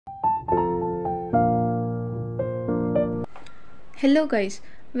Hello guys,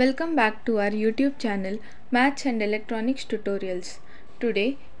 welcome back to our YouTube channel Maths and Electronics Tutorials.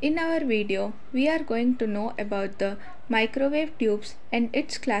 Today in our video we are going to know about the microwave tubes and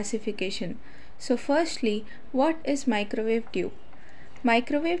its classification. So firstly, what is microwave tube?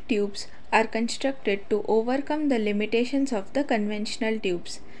 Microwave tubes are constructed to overcome the limitations of the conventional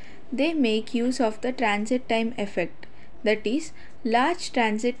tubes. They make use of the transit time effect, that is, large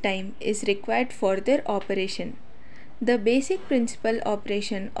transit time is required for their operation. The basic principal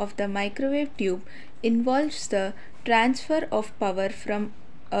operation of the microwave tube involves the transfer of power from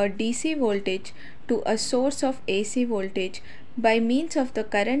a DC voltage to a source of AC voltage by means of the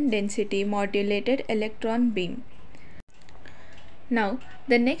current density modulated electron beam. Now,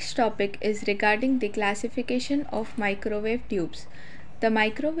 the next topic is regarding the classification of microwave tubes. The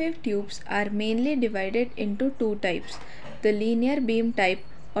microwave tubes are mainly divided into two types, the linear beam type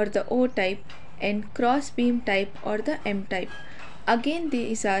or the O type and cross beam type or the M type. Again,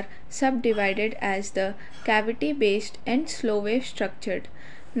 these are subdivided as the cavity based and slow wave structured.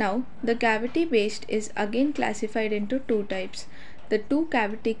 Now, the cavity based is again classified into two types, the two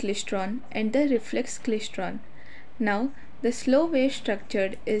cavity klystron and the reflex klystron. Now, the slow wave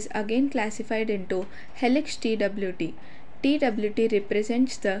structured is again classified into helix TWT. TWT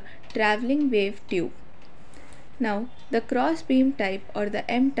represents the traveling wave tube. Now, the cross beam type or the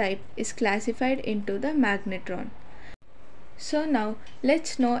M type is classified into the magnetron. So now,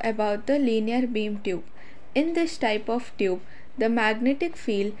 let's know about the linear beam tube. In this type of tube, the magnetic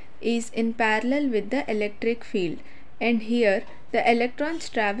field is in parallel with the electric field, and here the electrons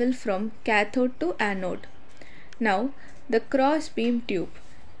travel from cathode to anode. Now, the cross beam tube.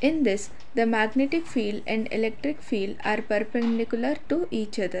 In this, the magnetic field and electric field are perpendicular to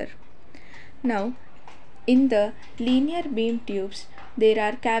each other. Now, in the linear beam tubes, there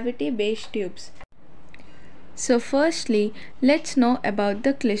are cavity-based tubes. So firstly, let's know about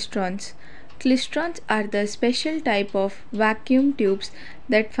the klystrons. Klystrons are the special type of vacuum tubes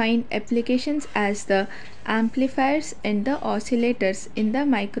that find applications as the amplifiers and the oscillators in the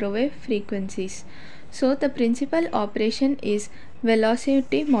microwave frequencies. So the principal operation is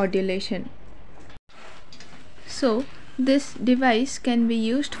velocity modulation. So this device can be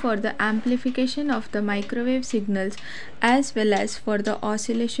used for the amplification of the microwave signals as well as for the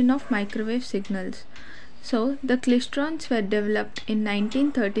oscillation of microwave signals. So the klystrons were developed in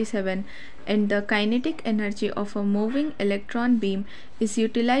 1937 and the kinetic energy of a moving electron beam is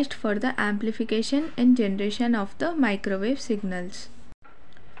utilized for the amplification and generation of the microwave signals.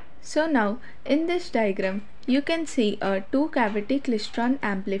 So now in this diagram you can see a two cavity klystron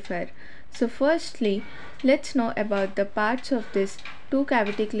amplifier. So firstly, let's know about the parts of this two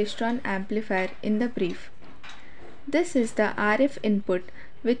cavity klystron amplifier in the brief. This is the RF input,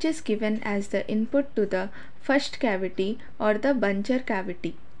 which is given as the input to the first cavity or the buncher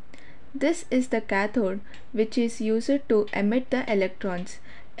cavity. This is the cathode, which is used to emit the electrons,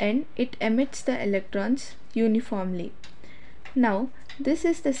 and it emits the electrons uniformly. Now, this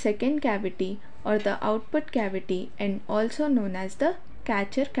is the second cavity or the output cavity and also known as the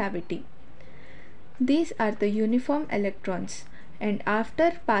catcher cavity. These are the uniform electrons, and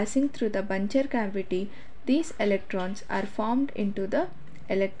after passing through the buncher cavity, these electrons are formed into the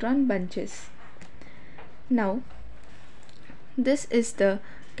electron bunches. Now, this is the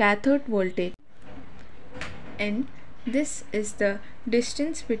cathode voltage, and this is the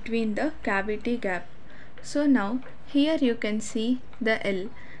distance between the cavity gap. So now here you can see the L,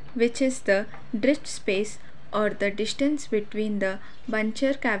 which is the drift space or the distance between the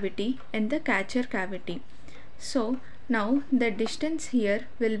buncher cavity and the catcher cavity. So now the distance here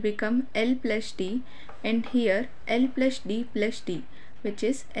will become L plus D, and here L plus D plus D, which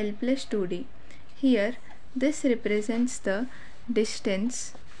is L plus 2D. Here this represents the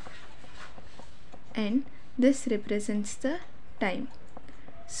distance and this represents the time.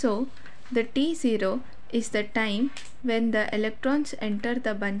 So the T0 is the time when the electrons enter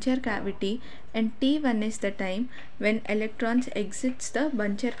the buncher cavity, and T1 is the time when electrons exits the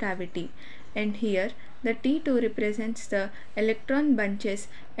buncher cavity, and here the T2 represents the electron bunches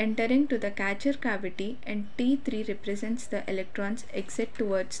entering to the catcher cavity, and T3 represents the electrons exit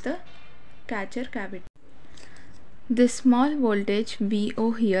towards the catcher cavity. This small voltage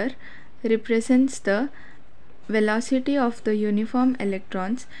VO here represents the velocity of the uniform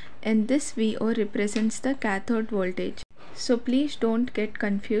electrons, and this VO represents the cathode voltage. So please don't get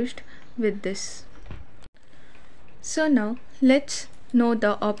confused with this. So now let's know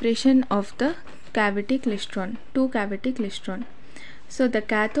the operation of the cavity klystron, two cavity klystron. So the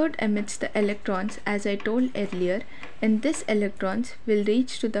cathode emits the electrons as I told earlier, and these electrons will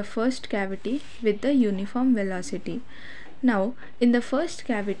reach to the first cavity with the uniform velocity. Now, in the first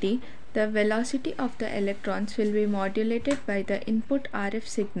cavity, the velocity of the electrons will be modulated by the input RF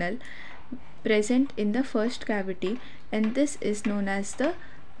signal present in the first cavity, and this is known as the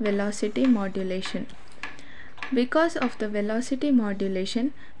velocity modulation. Because of the velocity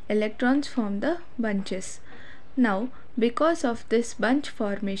modulation, electrons form the bunches. Now, because of this bunch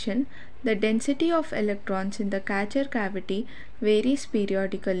formation, the density of electrons in the catcher cavity varies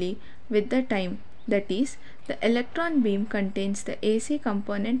periodically with the time. That is, the electron beam contains the AC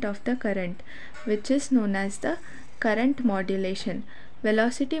component of the current, which is known as the current modulation.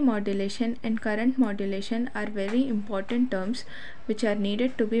 Velocity modulation and current modulation are very important terms which are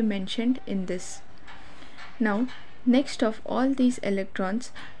needed to be mentioned in this. Now, next of all these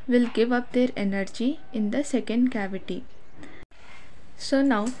electrons will give up their energy in the second cavity. So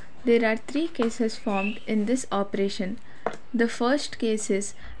now there are three cases formed in this operation. The first case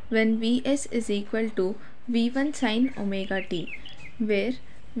is when Vs is equal to V1 sin omega t, where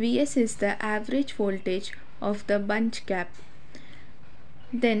Vs is the average voltage of the bunch gap.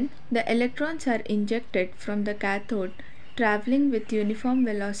 Then the electrons are injected from the cathode traveling with uniform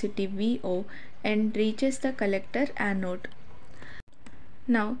velocity Vo and reaches the collector anode.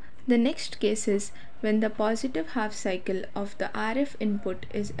 Now the next case is when the positive half cycle of the RF input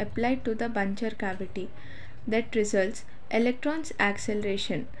is applied to the buncher cavity. That results electron's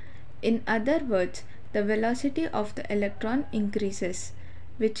acceleration. In other words, the velocity of the electron increases,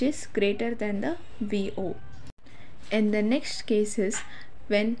 which is greater than the Vo. And the next case is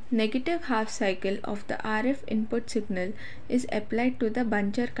when negative half cycle of the RF input signal is applied to the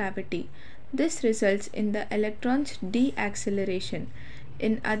buncher cavity. This results in the electron's deceleration.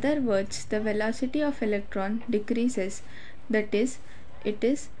 In other words, the velocity of electron decreases, that is, it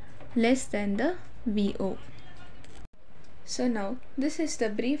is less than the Vo. So now this is the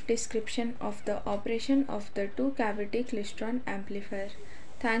brief description of the operation of the two-cavity klystron amplifier.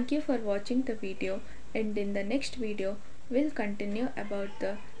 Thank you for watching the video, and in the next video we'll continue about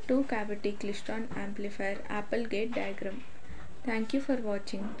the two-cavity klystron amplifier apple gate diagram. Thank you for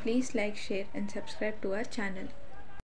watching. Please like, share and subscribe to our channel.